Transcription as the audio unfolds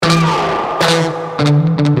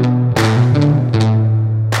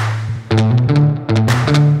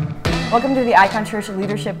Welcome to the Icon Church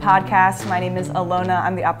Leadership Podcast. My name is Alona.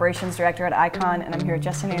 I'm the Operations Director at Icon, and I'm here with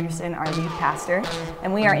Justin Anderson, our lead pastor.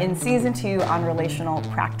 And we are in Season 2 on relational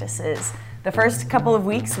practices. The first couple of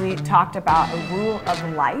weeks, we talked about a rule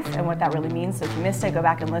of life and what that really means. So if you missed it, go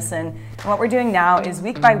back and listen. And what we're doing now is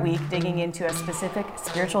week by week digging into a specific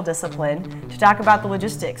spiritual discipline to talk about the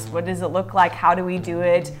logistics. What does it look like? How do we do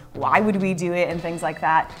it? Why would we do it? And things like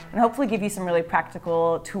that. And hopefully give you some really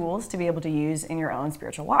practical tools to be able to use in your own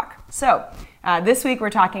spiritual walk. So this week we're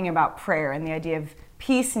talking about prayer and the idea of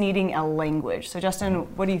peace needing a language. So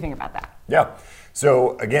Justin, what do you think about that? Yeah.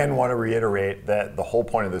 So again, want to reiterate that the whole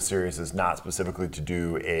point of this series is not specifically to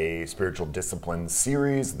do a spiritual discipline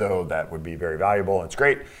series, though that would be very valuable. It's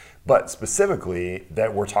great. But specifically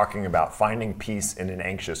that we're talking about finding peace in an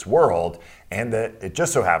anxious world, and that it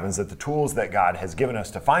just so happens that the tools that God has given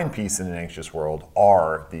us to find peace in an anxious world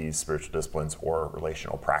are these spiritual disciplines or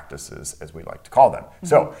relational practices, as we like to call them. Mm-hmm.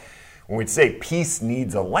 So when we say peace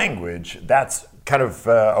needs a language, that's kind of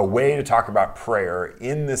a way to talk about prayer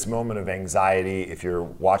in this moment of anxiety. If you're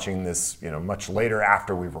watching this, much later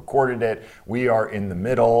after we've recorded it, we are in the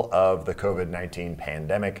middle of the COVID-19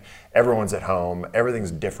 pandemic. Everyone's at home, everything's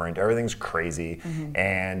different, everything's crazy,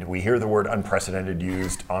 and we hear the word unprecedented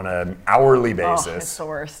used on an hourly basis. Oh, it's the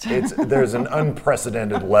worst. There's an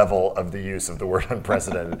unprecedented level of the use of the word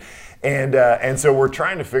unprecedented. And so we're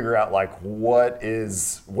trying to figure out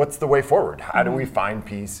what's the way forward? How do we find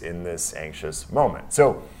peace in this anxious moment?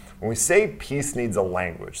 So when we say peace needs a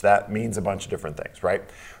language, that means a bunch of different things, right?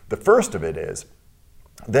 The first of it is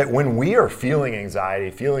that when we are feeling anxiety,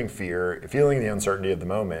 feeling fear, feeling the uncertainty of the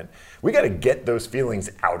moment, we got to get those feelings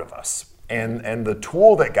out of us. And the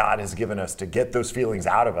tool that God has given us to get those feelings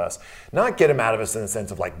out of us, not get them out of us in the sense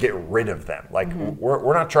of get rid of them.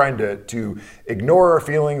 We're not trying to ignore our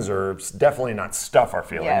feelings, or definitely not stuff our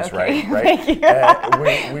feelings, right?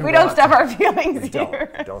 We don't stuff our feelings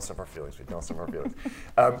here. Don't stuff our feelings. We don't stuff our feelings.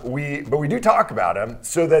 But we do talk about them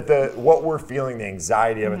so that what we're feeling, the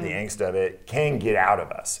anxiety of it, the angst of it, can get out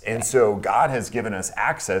of us. And so God has given us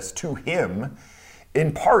access to Him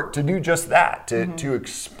in part to do just that, to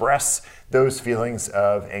express those feelings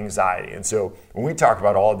of anxiety. And so when we talk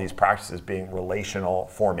about all of these practices being relational,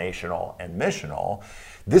 formational, and missional,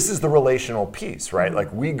 this is the relational piece,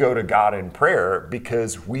 right? We go to God in prayer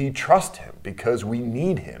because we trust Him, because we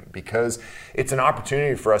need Him, because it's an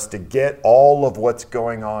opportunity for us to get all of what's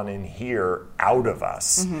going on in here out of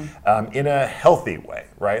us in a healthy way,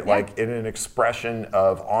 right? Yeah. In an expression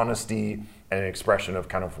of honesty and an expression of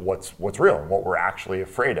kind of what's real and what we're actually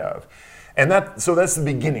afraid of. And so that's the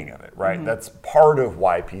beginning of it, right? That's part of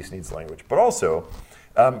why peace needs language. But also,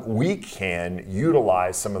 we can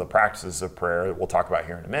utilize some of the practices of prayer that we'll talk about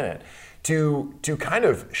here in a minute to kind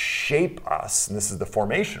of shape us, and this is the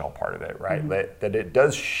formational part of it, right? That it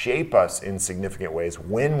does shape us in significant ways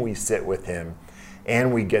when we sit with Him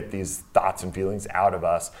and we get these thoughts and feelings out of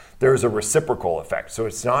us. There's a reciprocal effect. So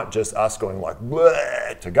it's not just us going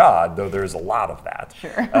bleh to God, though there's a lot of that.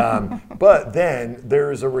 Sure. But then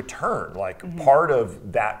there's a return. Part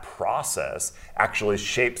of that process actually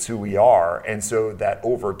shapes who we are. And so that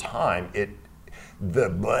over time, the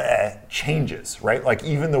bleh changes, right?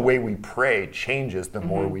 Even the way we pray changes the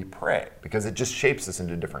more we pray, because it just shapes us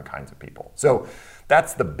into different kinds of people. So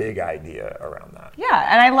that's the big idea around that. Yeah,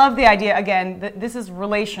 and I love the idea, again, that this is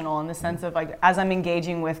relational in the sense of as I'm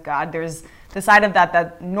engaging with God, there's the side of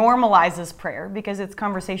that normalizes prayer because it's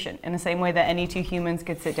conversation in the same way that any two humans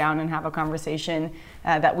could sit down and have a conversation,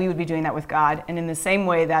 that we would be doing that with God. And in the same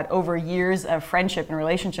way that over years of friendship and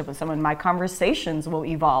relationship with someone, my conversations will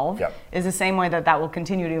evolve, is the same way that will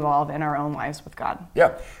continue to evolve in our own lives with God.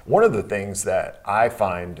 Yeah. One of the things that I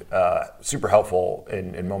find super helpful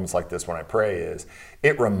in moments like this when I pray is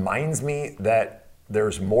it reminds me that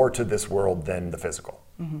there's more to this world than the physical.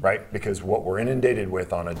 Right? Because what we're inundated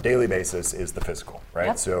with on a daily basis is the physical, right?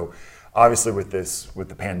 Yep. So obviously with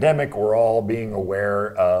the pandemic, we're all being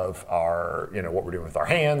aware of what we're doing with our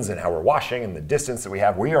hands and how we're washing and the distance that we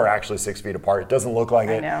have. We are actually 6 feet apart. It doesn't look like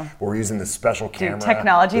it. Know. We're using this special camera.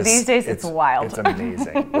 Technology these days, it's wild. It's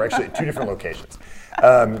amazing. We're actually at 2 different locations.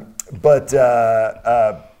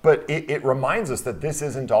 But it reminds us that this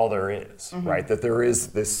isn't all there is, right? That there is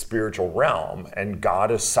this spiritual realm and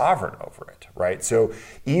God is sovereign over it, right? So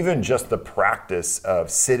even just the practice of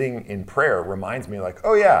sitting in prayer reminds me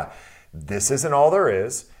oh yeah, this isn't all there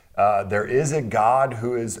is. There is a God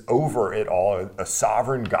who is over it all, a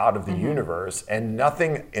sovereign God of the universe, and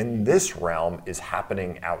nothing in this realm is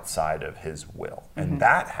happening outside of His will. And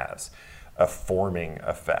that has a forming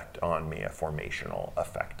effect on me, a formational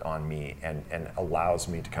effect on me, and allows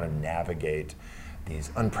me to kind of navigate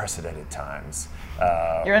these unprecedented times.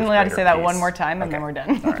 You're only allowed to say that one more time, and then we're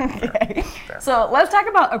done. All right, Okay. fair. So let's talk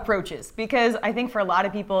about approaches, because I think for a lot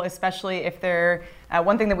of people, especially if they're,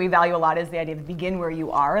 one thing that we value a lot is the idea of begin where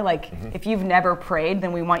you are. Like, if you've never prayed,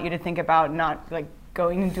 then we want you to think about not like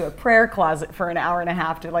going into a prayer closet for an hour and a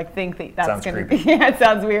half to like think that that's going to be, yeah, it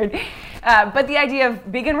sounds weird. But the idea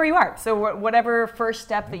of begin where you are. So whatever first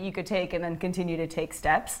step that you could take and then continue to take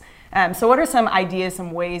steps. So what are some ideas,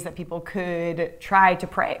 some ways that people could try to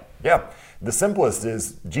pray? Yeah, the simplest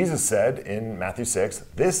is Jesus said in Matthew 6,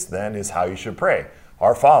 this then is how you should pray.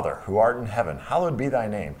 Our Father, who art in heaven, hallowed be thy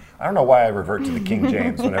name. I don't know why I revert to the King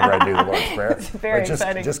James whenever I do the Lord's Prayer. It's very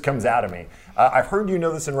exciting. It just comes out of me. I've heard you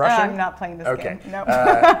know this in Russian. I'm not playing this game. No.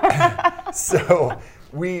 So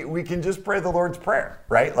we can just pray the Lord's Prayer,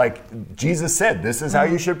 right? Like Jesus said, this is how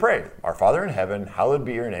you should pray. Our Father in heaven, hallowed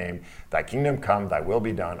be your name. Thy kingdom come, thy will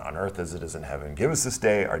be done on earth as it is in heaven. Give us this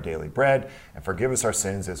day our daily bread, and forgive us our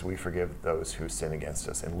sins as we forgive those who sin against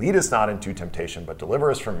us. And lead us not into temptation, but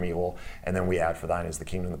deliver us from evil. And then we add, for thine is the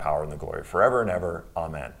kingdom, the power, and the glory forever and ever.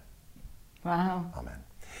 Amen. Wow. Amen.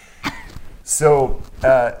 So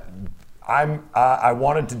I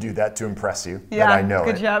wanted to do that to impress you. Yeah, that I know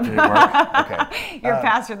good it. job. Did it work? Okay. You're a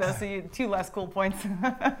pastor though, so you 2 less cool points.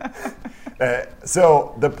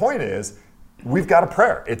 So the point is, we've got a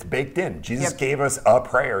prayer. It's baked in. Jesus Yep. gave us a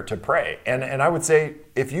prayer to pray. And I would say,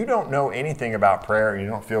 if you don't know anything about prayer and you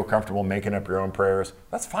don't feel comfortable making up your own prayers,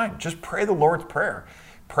 that's fine. Just pray the Lord's Prayer.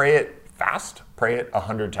 Pray it fast. Pray it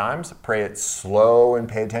 100 times. Pray it slow and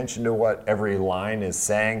pay attention to what every line is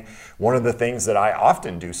saying. One of the things that I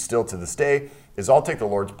often do still to this day is I'll take the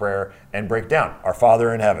Lord's Prayer and break down our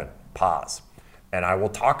Father in heaven, pause. And I will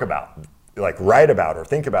talk about, like write about or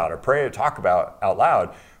think about or pray or talk about out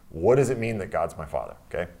loud, what does it mean that God's my Father,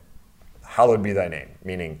 okay? Hallowed be thy name,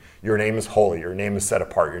 meaning your name is holy, your name is set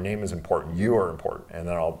apart, your name is important, you are important. And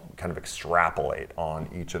then I'll kind of extrapolate on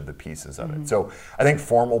each of the pieces of it. So I think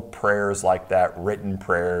formal prayers like that, written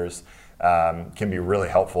prayers, can be really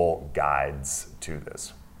helpful guides to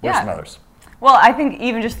this. What are some others? Well, I think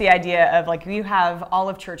even just the idea of like you have all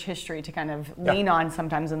of church history to kind of lean on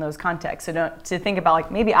sometimes in those contexts. So to think about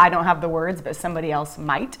like maybe I don't have the words, but somebody else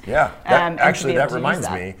might. Yeah, actually that reminds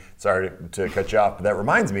that. me, sorry to cut you off, but that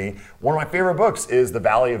reminds me, one of my favorite books is The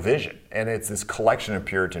Valley of Vision. And it's this collection of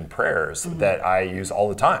Puritan prayers that I use all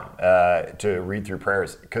the time to read through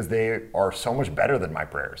prayers because they are so much better than my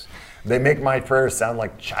prayers. They make my prayers sound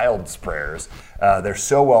like child's prayers. They're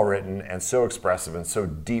so well written and so expressive and so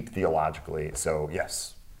deep theologically. So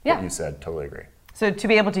yes, what you said, totally agree. So to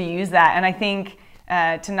be able to use that, and I think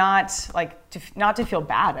to not to feel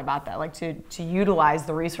bad about that, like to utilize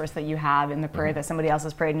the resource that you have in the prayer that somebody else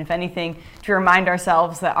has prayed, and if anything, to remind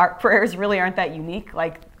ourselves that our prayers really aren't that unique.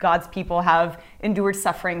 Like God's people have endured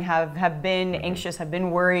suffering, have been anxious, have been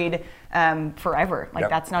worried forever. Like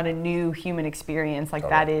that's not a new human experience. Like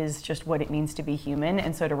that is just what it means to be human.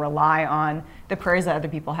 And so to rely on the prayers that other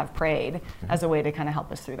people have prayed as a way to kind of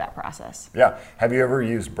help us through that process. Yeah. Have you ever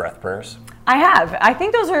used breath prayers? I have. I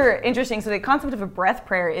think those are interesting. So the concept of a breath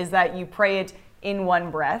prayer is that you pray it in one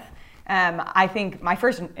breath. I think my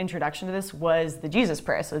first introduction to this was the Jesus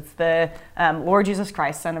prayer. So it's the Lord Jesus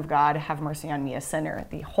Christ, Son of God, have mercy on me, a sinner.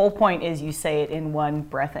 The whole point is you say it in one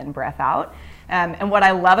breath in, breath out. And what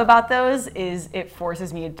I love about those is it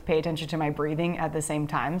forces me to pay attention to my breathing at the same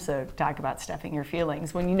time. So talk about stuffing your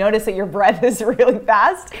feelings. When you notice that your breath is really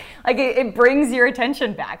fast, like it brings your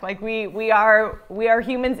attention back. Like we are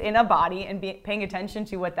humans in a body, and paying attention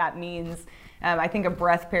to what that means. I think a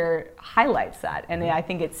breath prayer highlights that, and I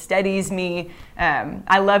think it steadies me.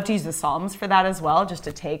 I love to use the Psalms for that as well, just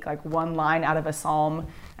to take like one line out of a Psalm.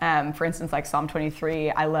 For instance, like Psalm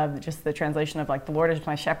 23, I love just the translation of like, the Lord is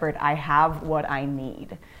my shepherd, I have what I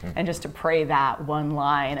need. And just to pray that one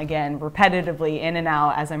line, again, repetitively in and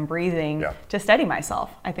out as I'm breathing to steady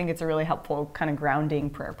myself. I think it's a really helpful kind of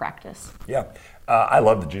grounding prayer practice. Yeah. I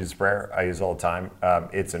love the Jesus prayer. I use it all the time.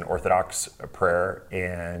 It's an Orthodox prayer,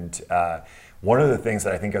 and one of the things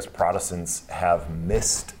that I think us Protestants have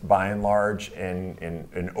missed by and large in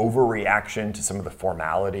an overreaction to some of the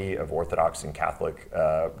formality of Orthodox and Catholic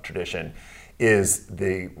tradition is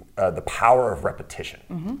the power of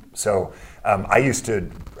repetition. So I used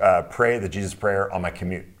to pray the Jesus prayer on my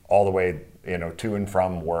commute all the way to and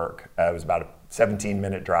from work. It was about a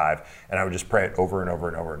 17-minute drive, and I would just pray it over and over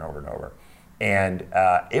and over and over and over. And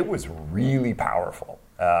it was really powerful.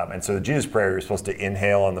 And so the Jesus prayer, you're supposed to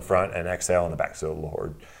inhale on the front and exhale on the back. So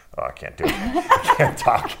Lord, I can't do it. I can't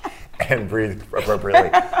talk. and breathe appropriately.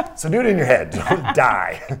 So do it in your head. Don't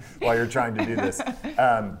die while you're trying to do this.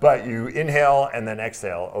 But you inhale and then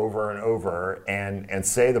exhale over and over and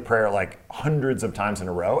say the prayer like hundreds of times in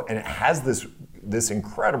a row. And it has this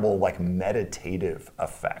incredible like meditative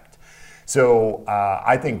effect. So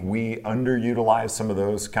I think we underutilize some of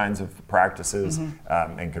those kinds of practices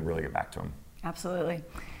and could really get back to them. Absolutely.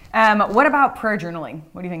 What about prayer journaling?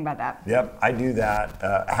 What do you think about that? Yep, I do that.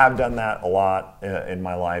 I have done that a lot in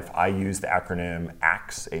my life. I use the acronym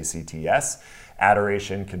ACTS, A-C-T-S,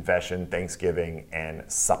 Adoration, Confession, Thanksgiving, and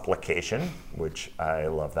Supplication, which I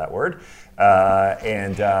love that word.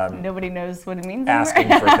 Nobody knows what it means asking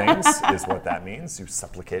for things is what that means. You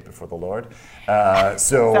supplicate before the Lord.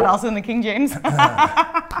 So is that also in the King James?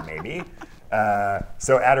 Maybe.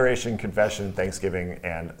 So adoration, confession, thanksgiving,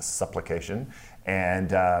 and supplication. And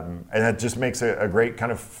that just makes a great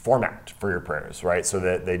kind of format for your prayers, right? So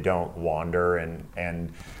that they don't wander.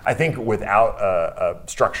 And I think without a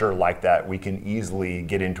structure like that, we can easily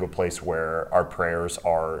get into a place where our prayers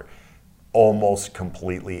are almost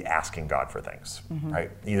completely asking God for things, right?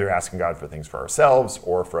 Either asking God for things for ourselves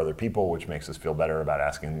or for other people, which makes us feel better about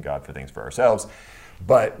asking God for things for ourselves.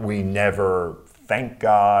 But we never thank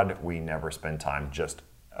God. We never spend time just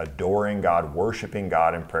adoring God, worshiping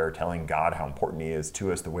God in prayer, telling God how important He is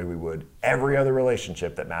to us the way we would every other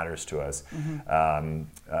relationship that matters to us.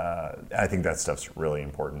 I think that stuff's really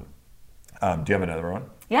important. Do you have another one?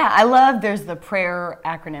 Yeah, I love there's the prayer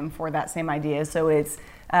acronym for that same idea. So it's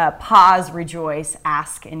pause, rejoice,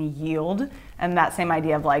 ask, and yield. And that same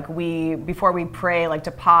idea of like before we pray, like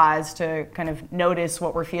to pause, to kind of notice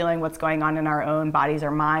what we're feeling, what's going on in our own bodies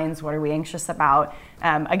or minds, what are we anxious about?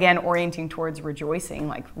 Again, orienting towards rejoicing,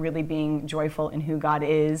 like really being joyful in who God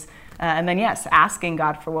is. And then yes, asking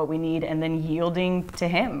God for what we need and then yielding to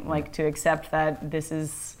Him, like to accept that this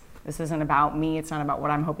isn't about me, it's not about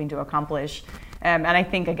what I'm hoping to accomplish. And I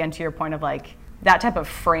think, again, to your point of like, that type of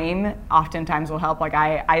frame oftentimes will help. Like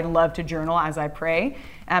I love to journal as I pray,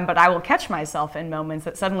 but I will catch myself in moments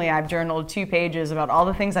that suddenly I've journaled 2 pages about all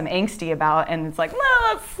the things I'm angsty about, and it's like,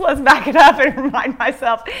 well, let's back it up and remind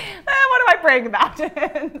myself, what am I praying about?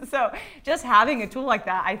 So just having a tool like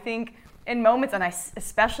that, I think, in moments, and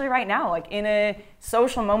especially right now, like in a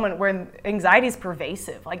social moment where anxiety is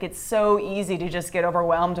pervasive, like it's so easy to just get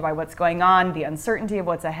overwhelmed by what's going on, the uncertainty of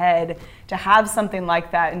what's ahead, to have something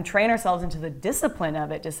like that and train ourselves into the discipline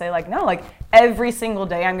of it, to say like, no, like every single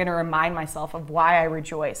day I'm going to remind myself of why I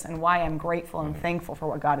rejoice and why I'm grateful and thankful for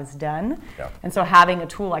what God has done. Yeah. And so having a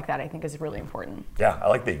tool like that, I think, is really important. Yeah, I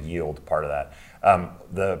like the yield part of that.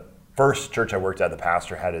 The first church I worked at, the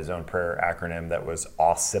pastor had his own prayer acronym that was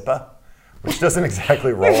AWSIPA, which doesn't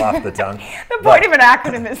exactly roll off the tongue. The point of an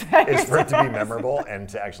acronym is that it's for it to be memorable and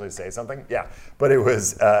to actually say something. Yeah, but it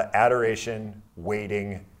was adoration,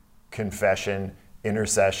 waiting, confession,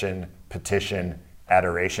 intercession, petition,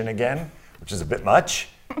 adoration again, which is a bit much,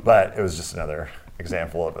 but it was just another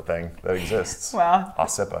example of a thing that exists. Wow.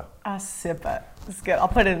 AWSIPA. AWSIPA. That's good. I'll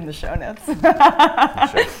put it in the show notes.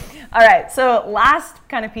 Sure. All right, so last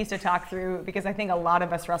kind of piece to talk through, because I think a lot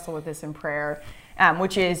of us wrestle with this in prayer,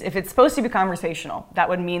 which is if it's supposed to be conversational, that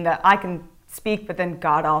would mean that I can speak, but then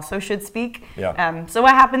God also should speak. Yeah. So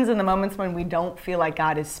what happens in the moments when we don't feel like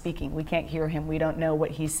God is speaking? We can't hear Him, we don't know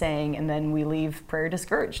what He's saying, and then we leave prayer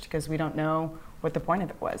discouraged because we don't know what the point of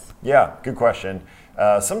it was. Yeah, good question.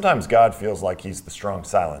 Sometimes God feels like He's the strong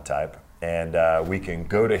silent type, and we can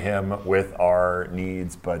go to Him with our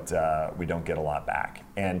needs, but we don't get a lot back.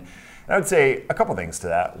 And I would say a couple things to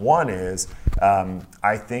that. One is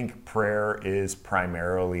I think prayer is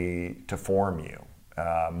primarily to form you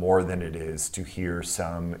more than it is to hear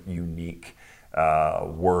some unique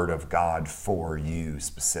word of God for you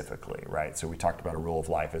specifically, right? So we talked about a rule of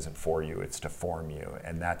life isn't for you, it's to form you.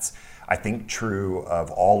 And that's, I think, true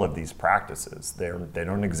of all of these practices. They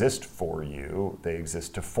don't exist for you, they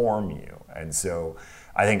exist to form you. And so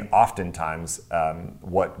I think oftentimes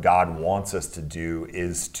what God wants us to do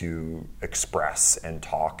is to express and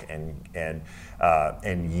talk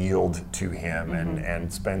and yield to Him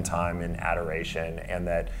and spend time in adoration. And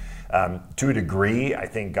that to a degree, I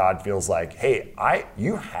think God feels like, hey,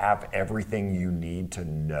 you have everything you need to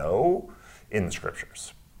know in the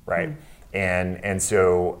Scriptures, right? And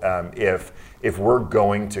so if we're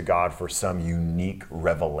going to God for some unique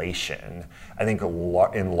revelation, I think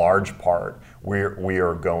in large part we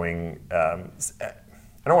are going.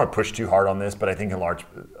 I don't want to push too hard on this, but I think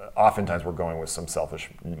oftentimes we're going with some selfish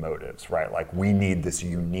motives, right? Like we need this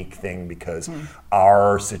unique thing because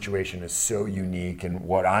our situation is so unique, and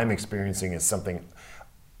what I'm experiencing is something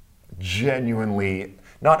genuinely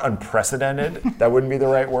not unprecedented. That wouldn't be the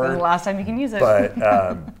right word. The last time you can use it. But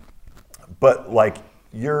but like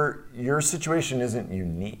your situation isn't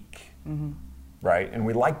unique, right? And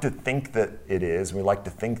we like to think that it is. We like to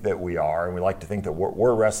think that we are, and we like to think that what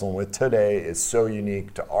we're wrestling with today is so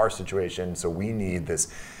unique to our situation. So we need this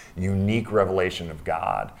unique revelation of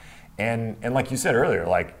God. And like you said earlier,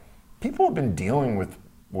 like people have been dealing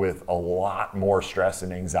with a lot more stress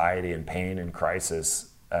and anxiety and pain and crisis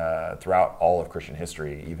throughout all of Christian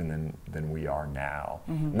history, even than we are now.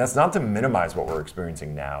 And that's not to minimize what we're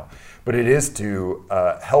experiencing now, but it is to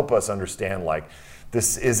help us understand, like,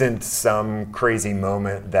 this isn't some crazy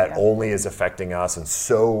moment that only is affecting us, and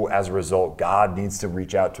so as a result, God needs to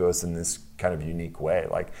reach out to us in this kind of unique way.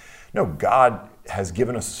 Like, no, God has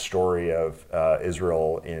given us a story of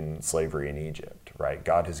Israel in slavery in Egypt, right?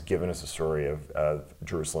 God has given us a story of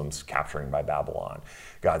Jerusalem's capturing by Babylon.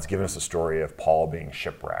 God's given us a story of Paul being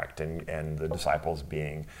shipwrecked and the disciples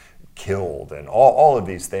being killed, and all of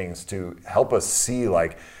these things to help us see,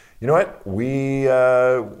 like, you know what,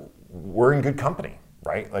 we're in good company,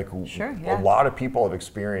 right? Like, a lot of people have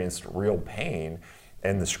experienced real pain,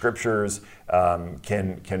 and the scriptures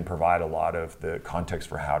can provide a lot of the context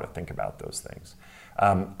for how to think about those things.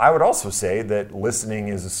 I would also say that listening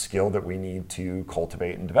is a skill that we need to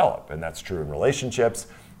cultivate and develop, and that's true in relationships.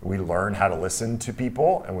 We learn how to listen to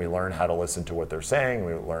people, and we learn how to listen to what they're saying.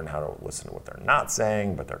 We learn how to listen to what they're not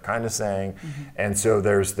saying, but they're kind of saying. And so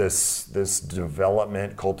there's this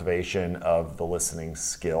development, cultivation of the listening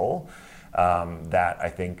skill that I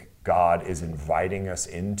think God is inviting us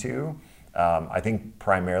into. I think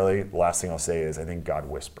primarily, the last thing I'll say is I think God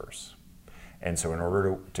whispers. And so in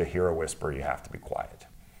order to hear a whisper, you have to be quiet.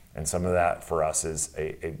 And some of that for us is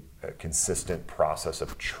a consistent process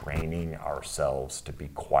of training ourselves to be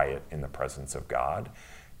quiet in the presence of God,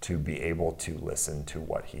 to be able to listen to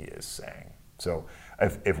what he is saying. So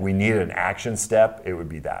if we need an action step, it would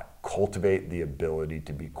be that. Cultivate the ability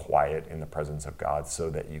to be quiet in the presence of God so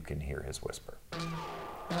that you can hear his whisper.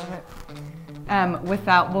 Love it. With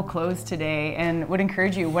that, we'll close today, and would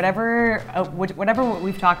encourage you, whatever what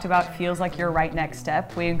we've talked about feels like your right next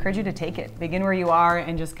step, we encourage you to take it. Begin where you are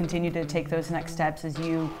and just continue to take those next steps as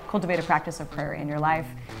you cultivate a practice of prayer in your life.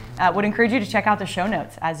 Would encourage you to check out the show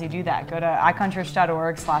notes as you do that. Go to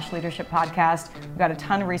iconchurch.org/leadership podcast. We've got a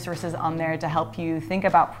ton of resources on there to help you think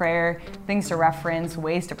about prayer, things to reference,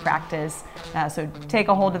 ways to practice. So take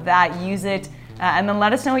a hold of that, use it. And then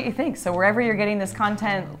let us know what you think. So wherever you're getting this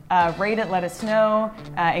content, rate it, let us know,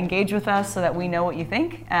 engage with us so that we know what you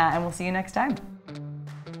think, and we'll see you next time.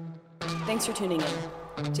 Thanks for tuning in.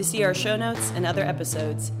 To see our show notes and other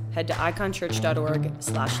episodes, head to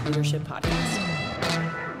iconchurch.org/leadership podcast.